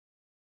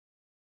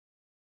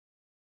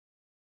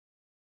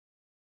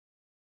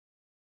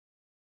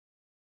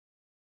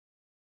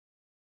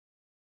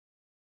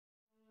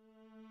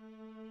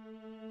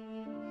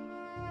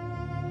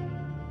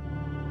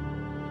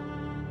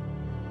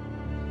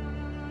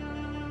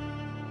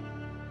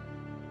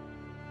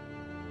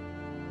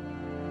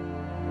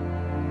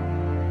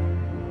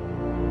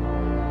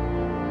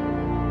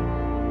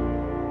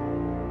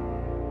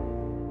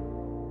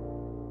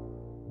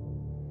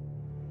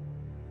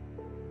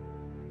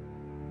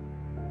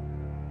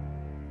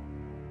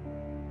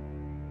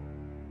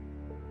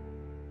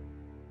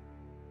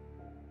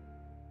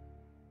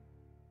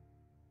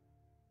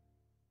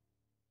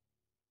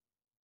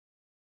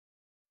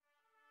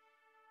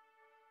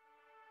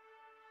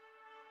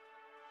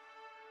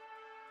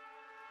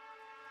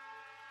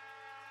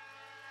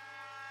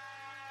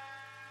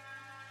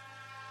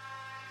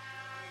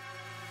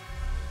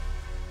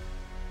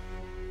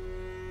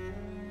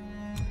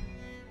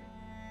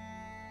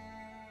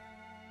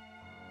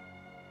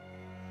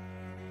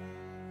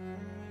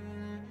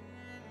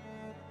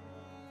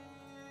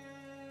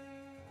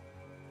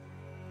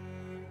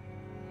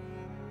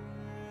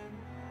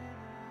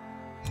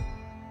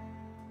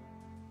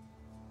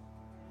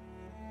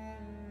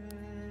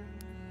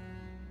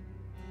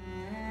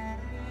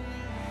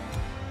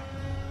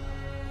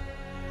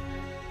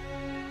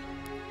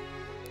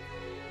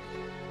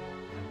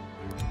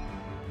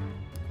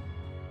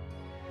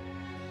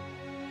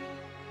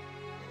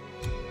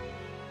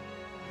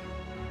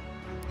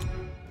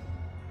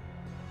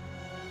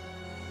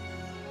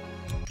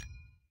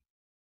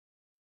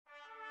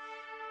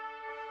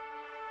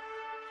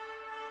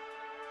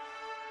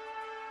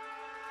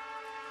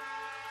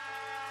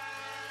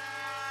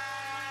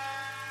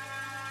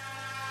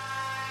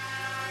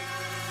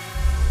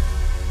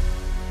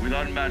With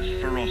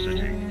unmatched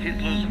ferocity,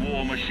 Hitler's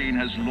war machine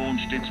has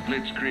launched its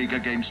blitzkrieg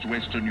against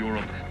Western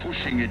Europe,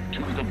 pushing it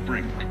to the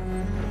brink.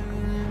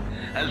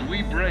 As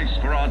we brace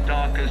for our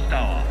darkest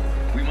hour,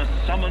 we must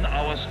summon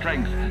our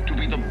strength to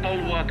be the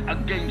bulwark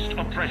against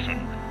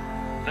oppression.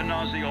 The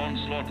Nazi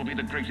onslaught will be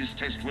the greatest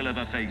test we'll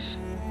ever face.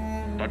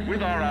 But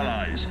with our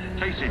allies,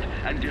 face it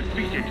and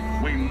defeat it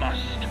we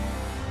must.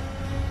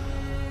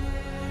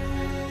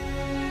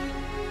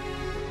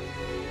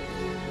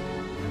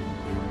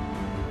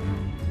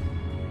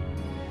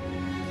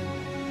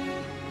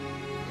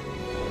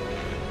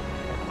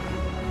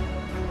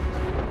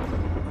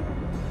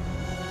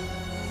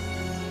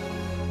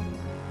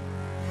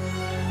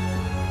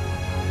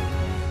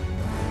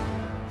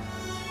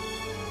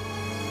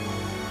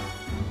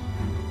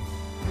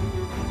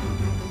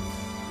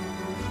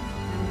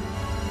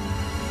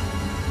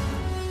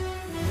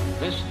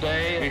 This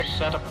day is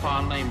set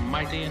upon a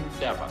mighty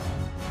endeavor,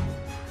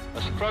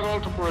 a struggle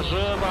to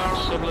preserve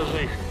our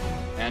civilization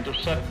and to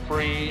set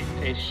free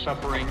a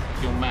suffering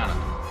humanity.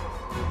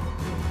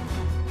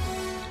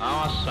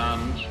 Our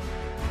sons,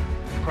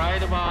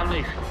 pride of our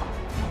nation,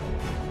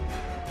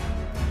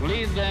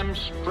 lead them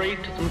straight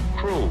and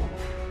true.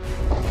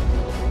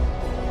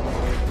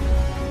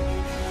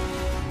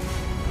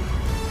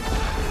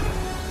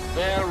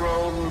 Their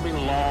road will be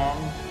long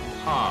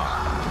and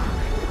hard.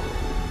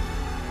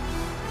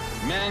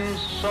 Men's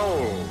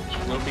souls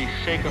will be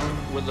shaken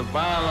with the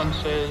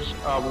violences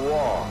of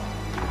war.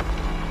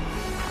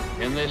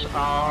 In this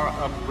hour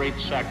of great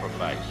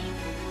sacrifice,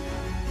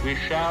 we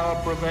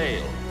shall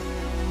prevail.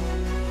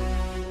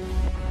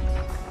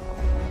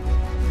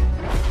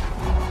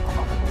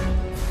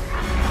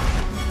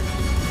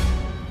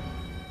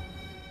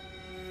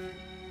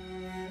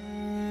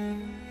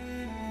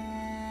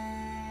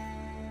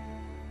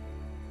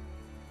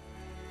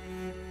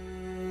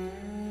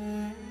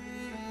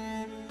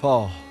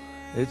 Paul,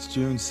 it's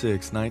June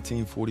 6,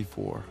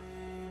 1944.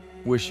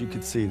 Wish you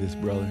could see this,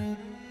 brother.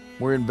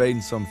 We're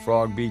invading some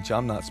frog beach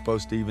I'm not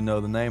supposed to even know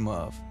the name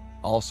of.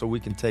 Also, we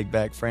can take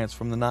back France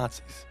from the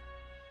Nazis.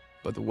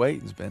 But the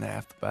waiting's been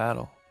half the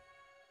battle.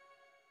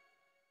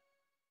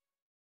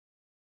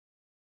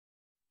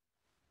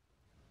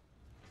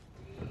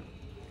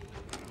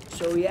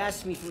 So he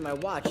asked me for my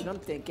watch, and I'm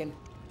thinking,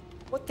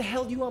 what the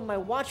hell do you want my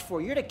watch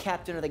for? You're the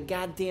captain of the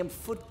goddamn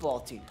football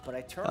team.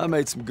 But I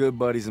made some good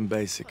buddies in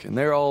basic, and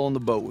they're all on the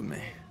boat with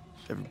me.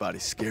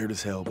 Everybody's scared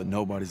as hell, but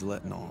nobody's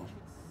letting on.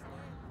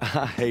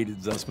 I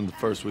hated Zussman the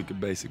first week of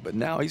basic, but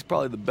now he's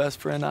probably the best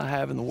friend I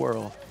have in the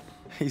world.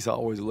 He's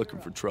always looking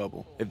for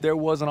trouble. If there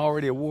wasn't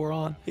already a war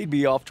on, he'd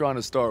be off trying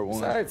to start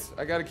one. Besides,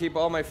 I gotta keep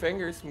all my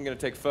fingers. I'm gonna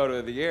take photo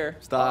of the year.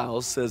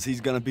 Styles says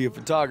he's gonna be a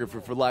photographer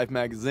for Life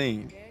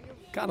magazine.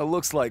 Kinda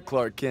looks like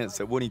Clark Kent,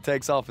 except when he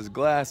takes off his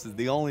glasses,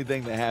 the only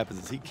thing that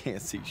happens is he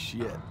can't see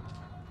shit.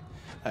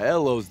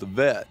 Ello's the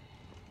vet,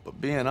 but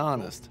being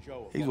honest,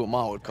 he's what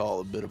Ma would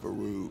call a bit of a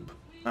rube.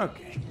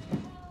 Okay,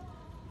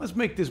 let's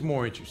make this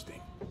more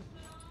interesting.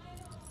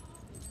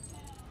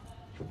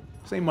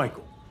 St.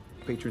 Michael,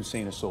 patron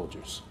saint of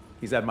soldiers.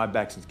 He's had my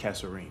back since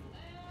Kasserine.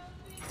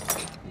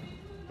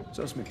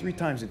 Zussman 3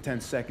 times in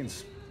 10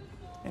 seconds,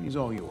 and he's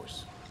all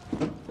yours.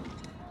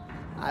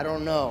 I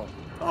don't know.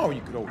 Oh, you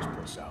could always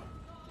puss out.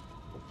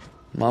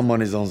 My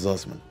money's on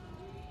Zussman.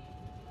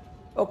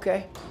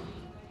 Okay,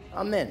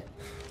 I'm in.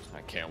 I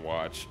can't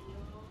watch.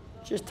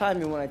 Just time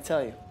me when I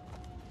tell you.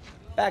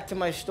 Back to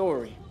my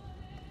story.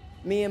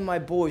 Me and my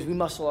boys, we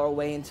muscle our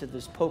way into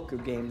this poker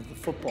game that the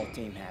football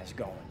team has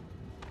going.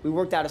 We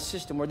worked out a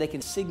system where they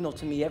can signal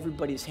to me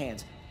everybody's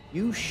hands.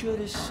 You should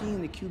have seen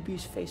the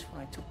QB's face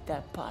when I took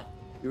that pot.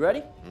 You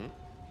ready?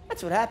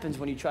 That's what happens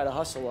when you try to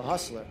hustle a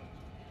hustler.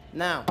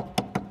 Now,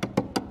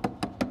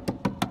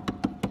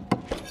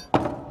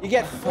 you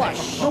get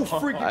flushed. No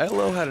freaking...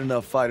 Ilo had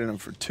enough fight in him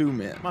for 2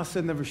 men. Ma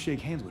said never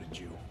shake hands with a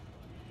Jew.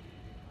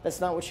 That's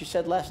not what she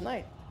said last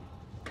night.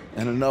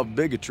 And enough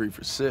bigotry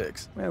for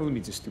 6. Man, who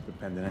needs a stupid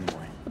pendant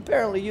anyway?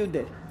 Apparently you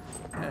did.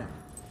 Yeah.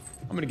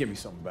 I'm gonna get me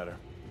something better.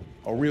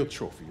 A real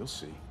trophy, you'll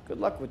see.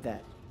 Good luck with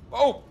that.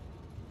 Oh!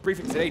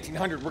 Briefing's at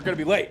 1800. We're gonna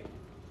be late.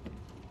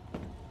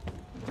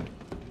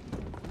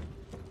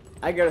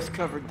 I got us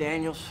covered,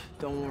 Daniels.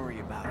 Don't worry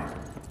about it.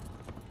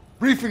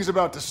 Briefing's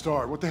about to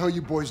start. What the hell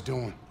you boys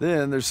doing?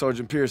 Then there's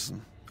Sergeant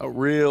Pearson, a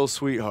real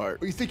sweetheart.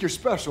 Well, you think you're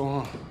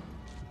special, huh?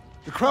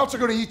 The Krauts are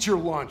gonna eat your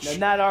lunch. No,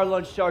 not our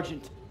lunch,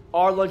 Sergeant.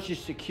 Our lunch is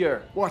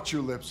secure. Watch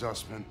your lips,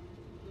 Zussman.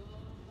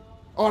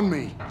 On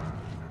me.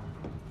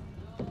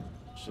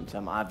 Since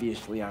I'm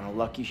obviously on a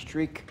lucky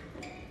streak,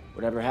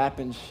 whatever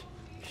happens,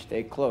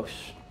 stay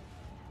close.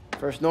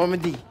 First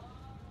Normandy,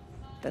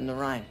 then the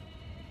Rhine.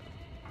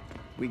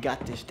 We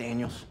got this,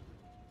 Daniels.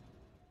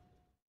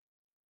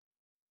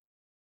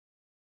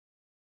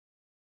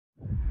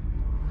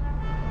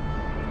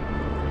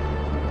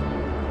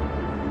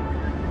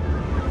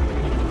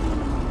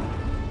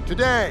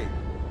 Today,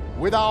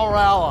 with our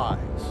allies,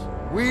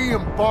 we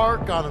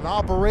embark on an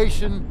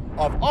operation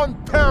of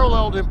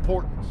unparalleled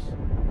importance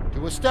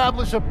to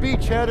establish a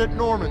beachhead at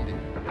Normandy.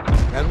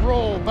 and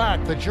roll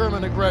back the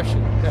German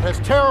aggression that has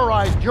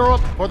terrorized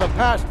Europe for the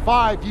past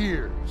 5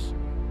 years.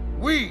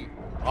 We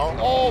are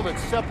all that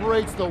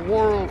separates the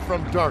world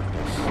from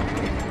darkness.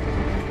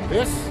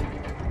 This,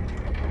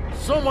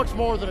 so much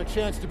more than a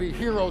chance to be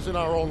heroes in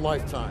our own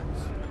lifetimes.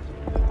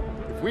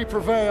 If we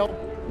prevail,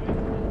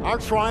 our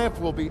triumph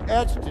will be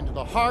etched into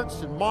the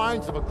hearts and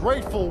minds of a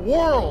grateful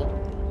world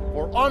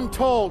for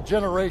untold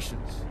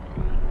generations.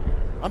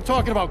 I'm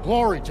talking about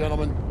glory,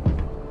 gentlemen.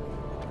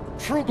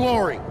 True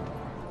glory.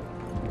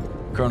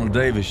 Colonel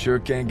Davis sure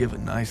can give a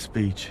nice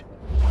speech.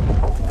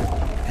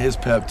 His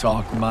pep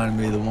talk reminded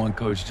me of the one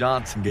Coach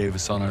Johnson gave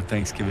us on our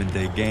Thanksgiving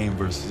Day game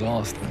versus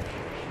Austin.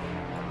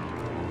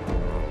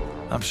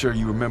 I'm sure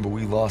you remember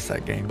we lost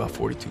that game by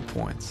 42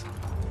 points.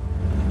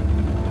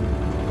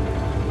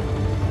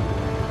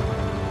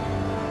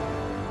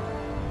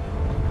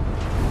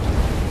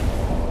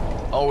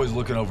 Always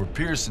looking over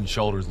Pearson's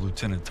shoulders,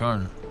 Lieutenant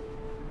Turner.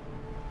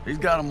 He's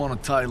got him on a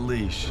tight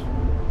leash.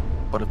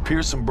 But if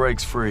Pearson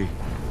breaks free,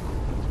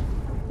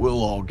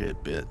 we'll all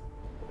get bit.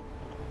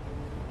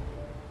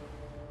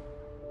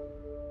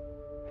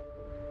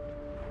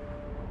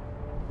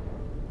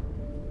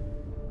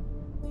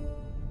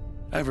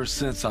 Ever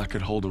since I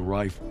could hold a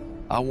rifle,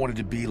 I wanted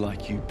to be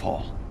like you,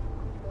 Paul.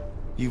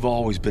 You've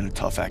always been a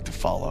tough act to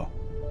follow.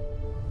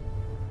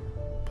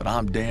 But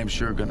I'm damn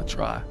sure gonna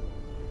try.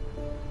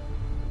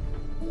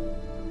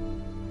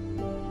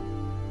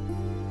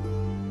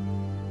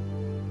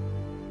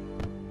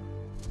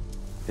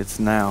 It's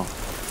now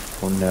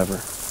or never.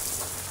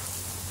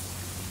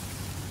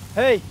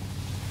 Hey,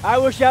 I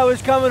wish I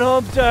was coming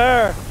home to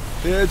her.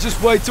 Yeah,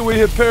 just wait till we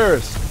hit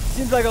Paris.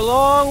 Seems like a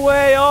long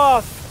way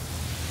off.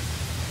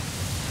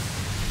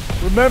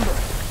 Remember,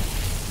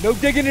 no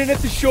digging in at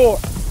the shore.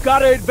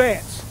 Gotta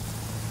advance.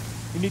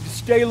 You need to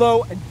stay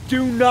low and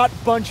do not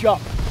bunch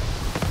up.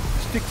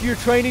 Stick to your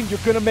training, you're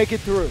gonna make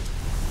it through.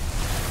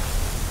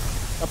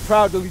 I'm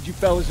proud to lead you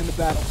fellas into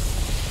battle.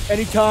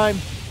 Anytime,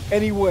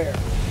 anywhere.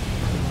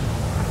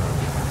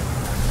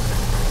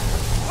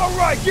 All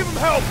right, give them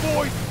hell,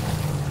 boys!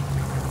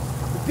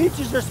 The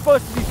beaches are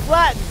supposed to be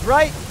flattened,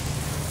 right?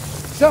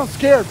 Sound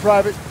scared,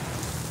 Private.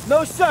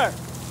 No, sir.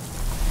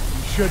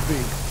 You should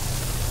be.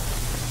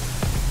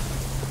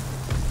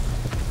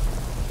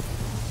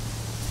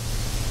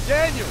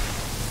 Daniel,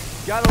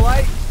 got a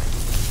light?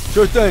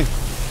 Sure thing.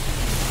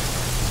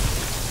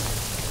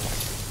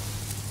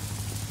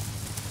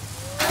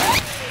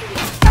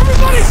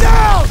 Everybody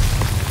down!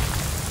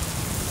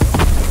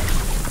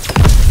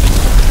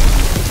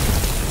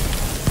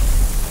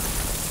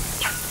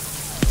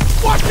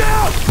 Watch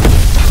out!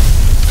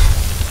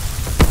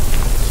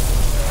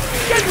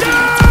 Get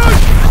down!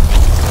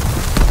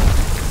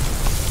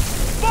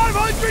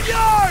 500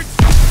 yards!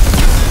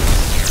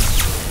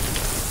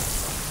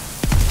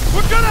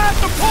 We're gonna have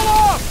to pull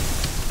off!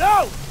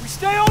 No! We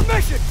stay on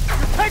mission!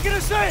 You're taking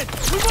us in!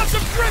 We want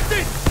some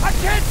drifting! I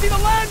can't see the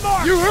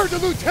landmark! You heard the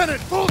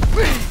lieutenant! Full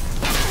speed!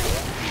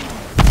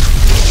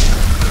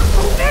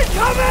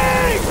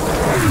 Incoming!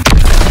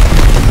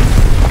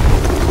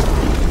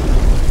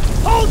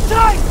 Hold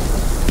tight!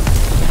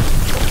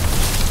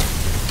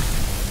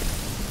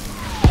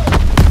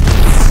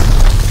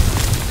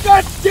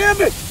 God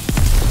damn it!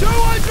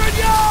 200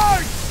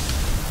 yards!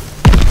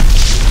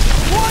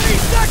 20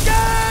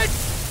 seconds!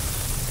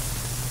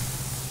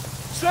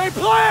 Same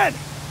plan!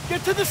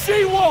 Get to the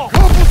seawall!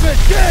 Couples at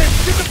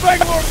James! Get the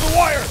Bangalore over the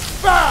wire!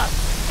 Fast!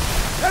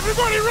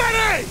 Everybody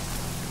ready?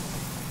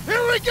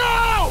 Here we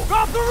go!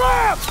 Drop the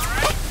ramp!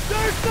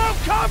 There's no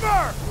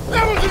cover!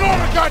 That was an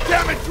order,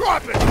 goddammit!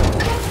 Drop it!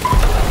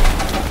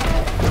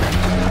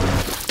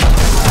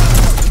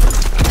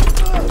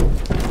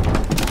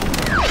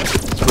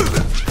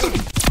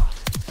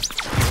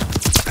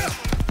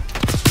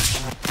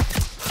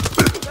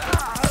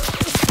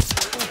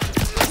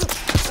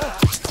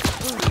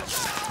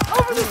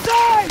 Over the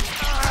side!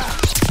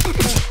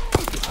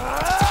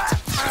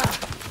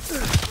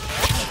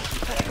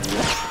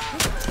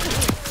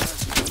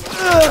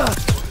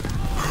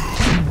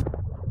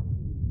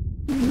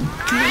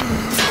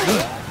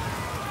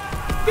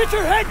 Get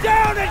your head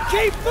down and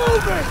keep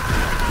moving!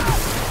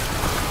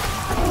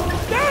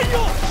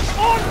 Daniel!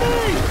 On me!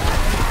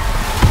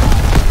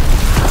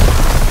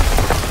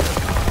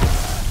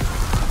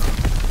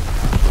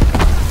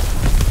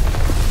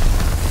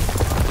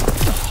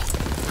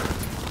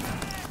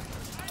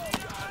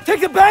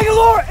 Take the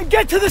Bangalore and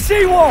get to the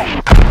seawall! We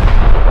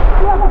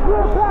have to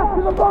clear back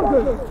to the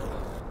bunkers!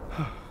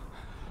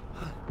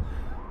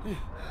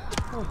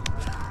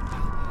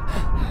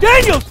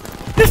 Daniels!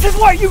 This is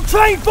what you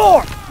trained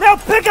for! Now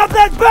pick up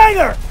that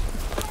banger!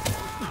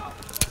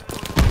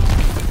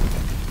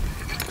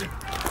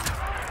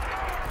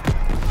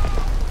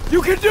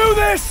 You can do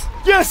this!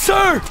 Yes,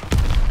 sir!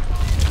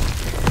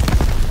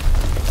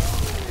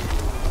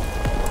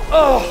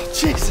 Oh,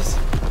 Jesus!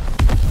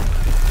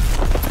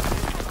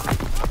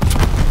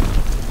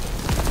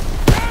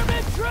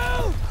 German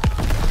troops!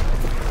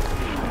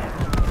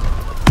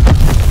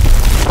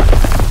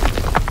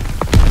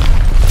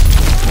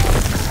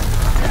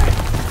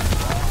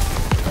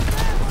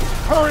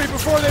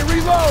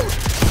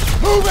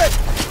 Move it!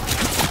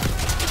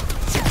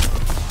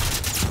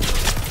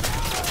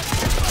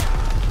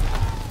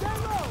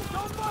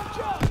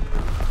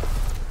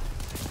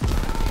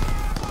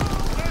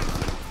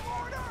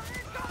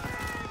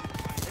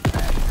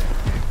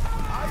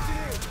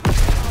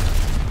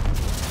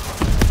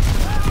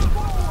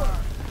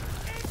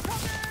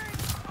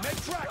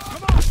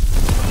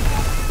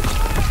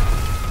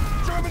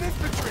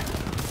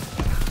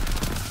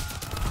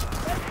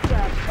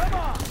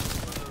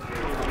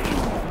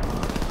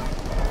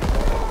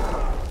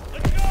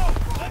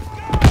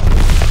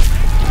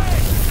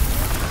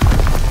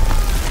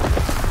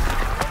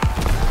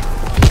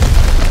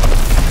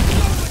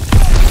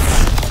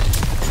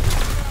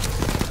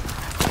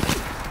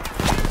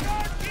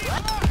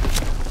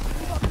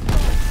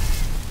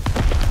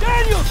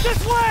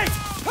 This way!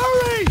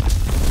 Hurry!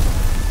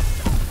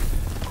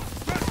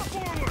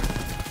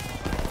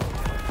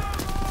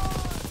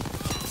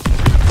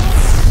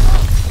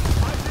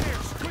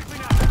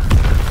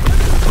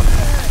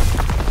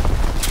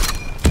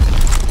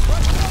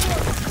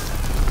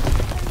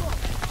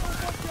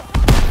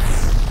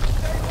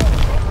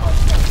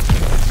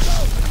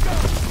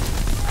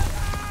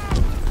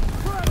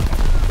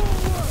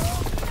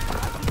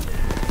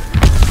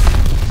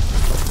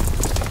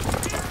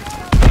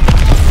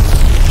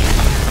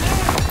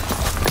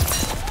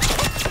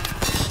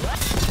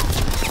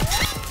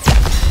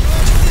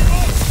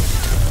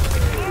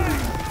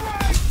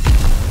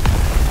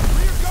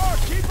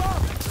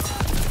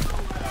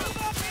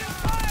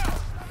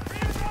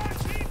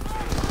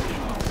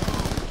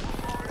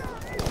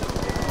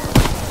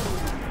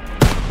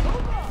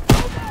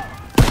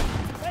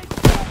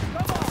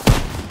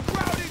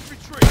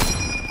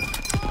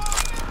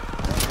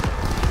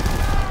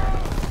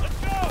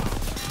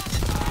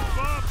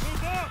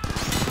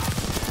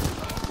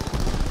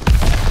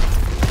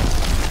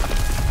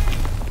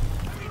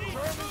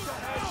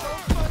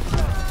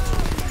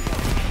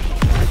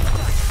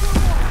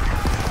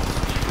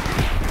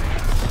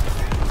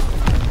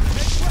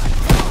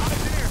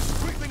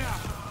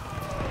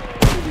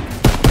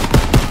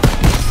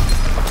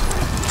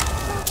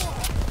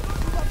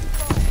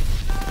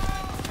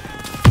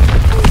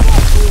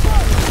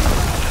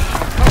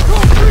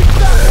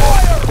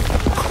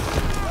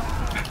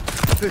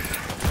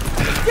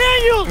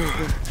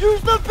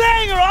 Use the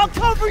banger! I'll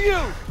cover you!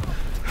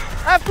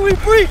 After we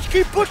breach,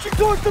 keep pushing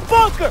towards the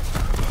bunker!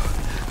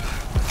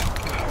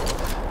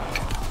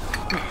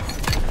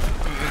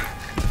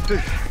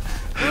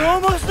 We're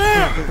almost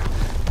there!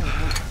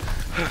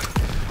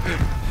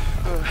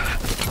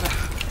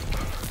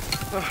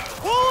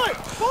 Pull it!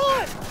 Pull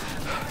it!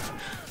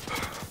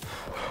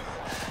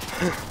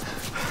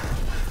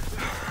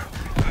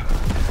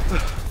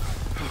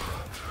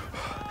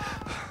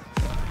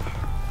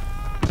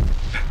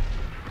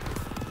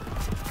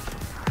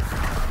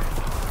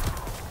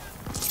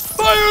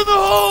 Fire in the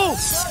hole!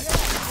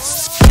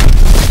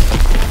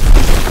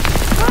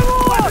 Come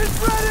on! Weapons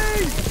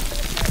ready!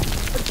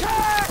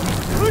 Attack!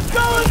 Let's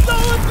go, let's go,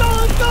 let's go,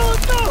 let's go,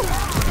 let's go!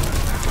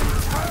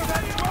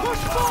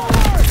 Push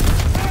forward!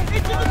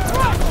 Into the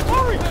truck!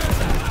 Hurry!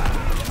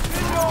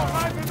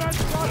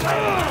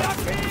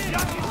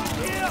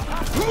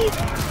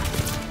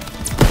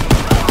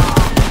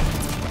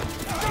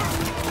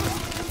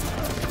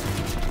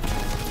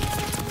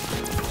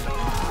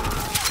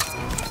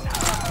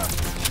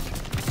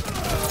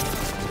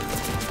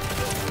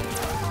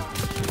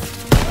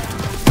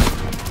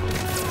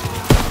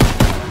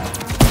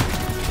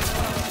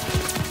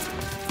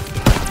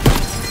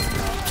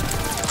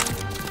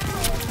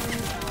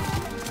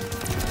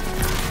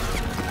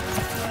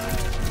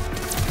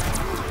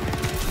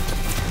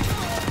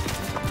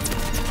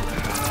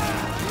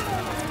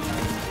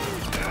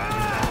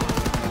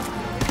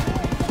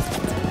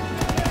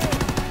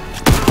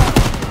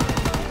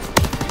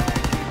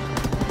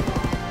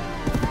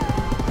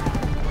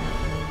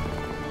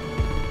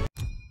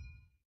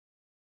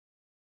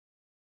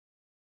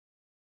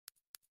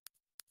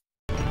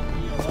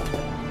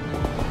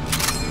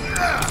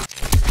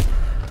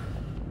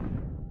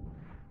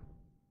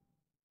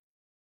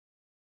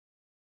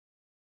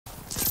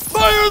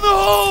 Fire in the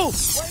hole!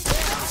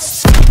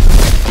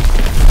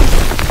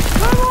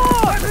 Come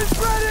on! Weapons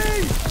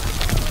ready!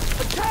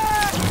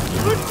 Attack!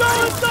 Let's go,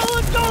 let's go,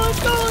 let's go, let's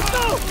go, let's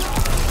go!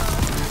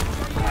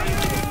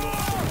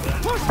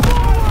 Push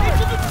forward!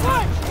 Into the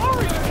trench!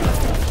 Hurry!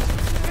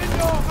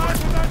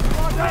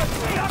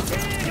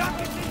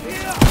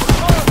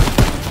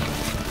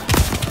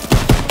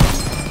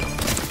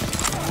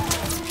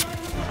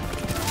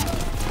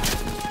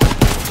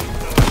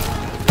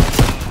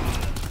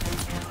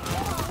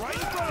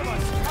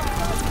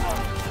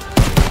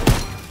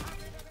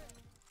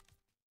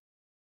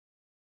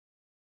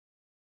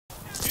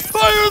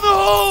 Fire in the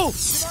hole!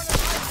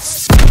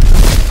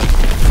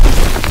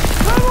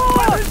 Come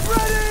on! Weapons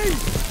ready!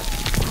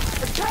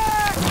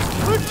 Attack!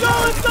 Let's go,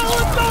 let's go,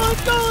 let's go,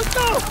 let's go, let's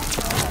go!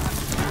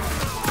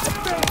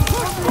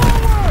 Push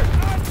forward!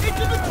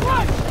 Into the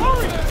trench!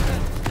 Hurry!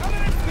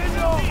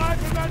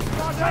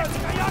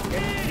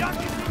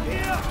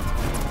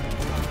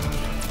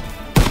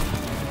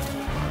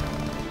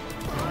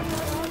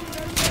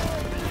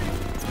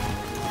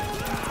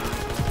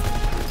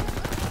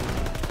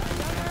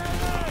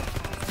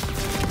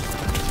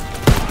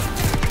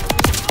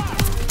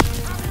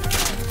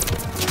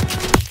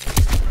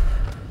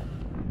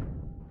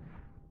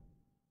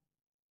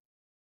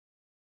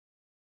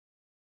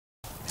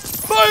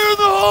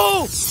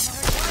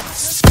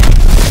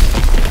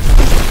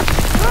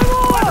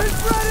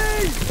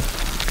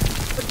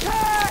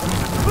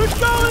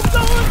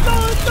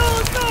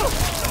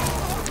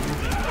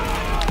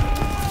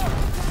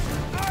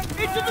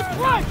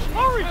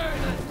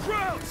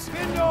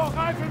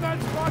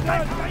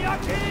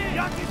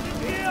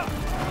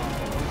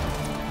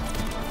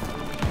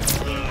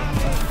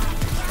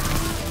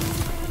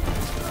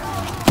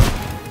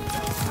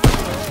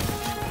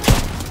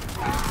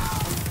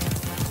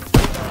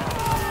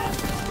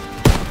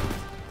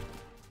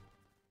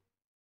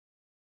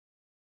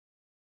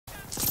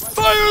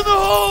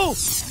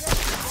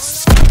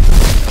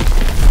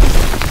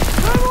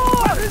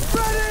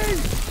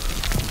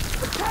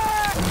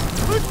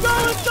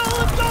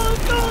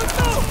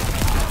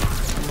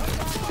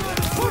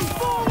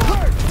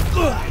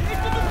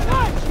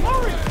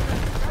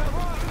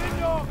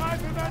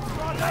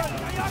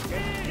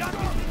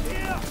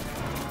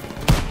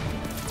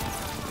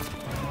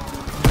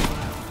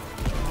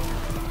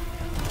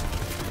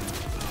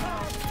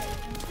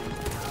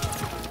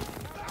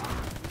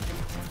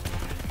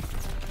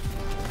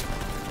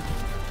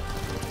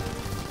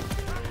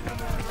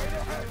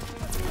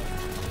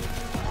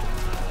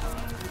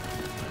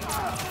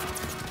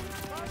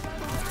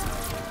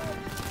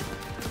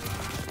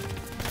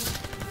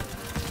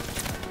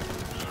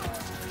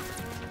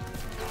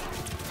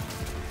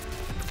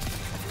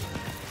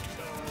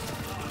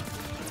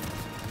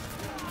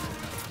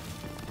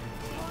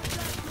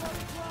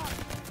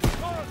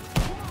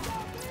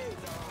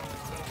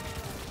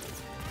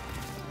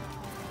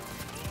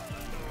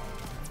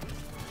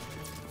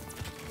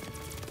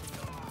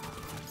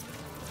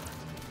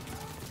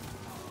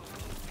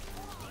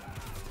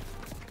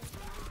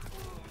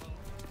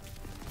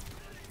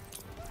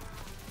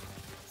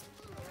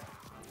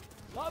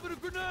 Lobbing a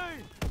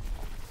grenade!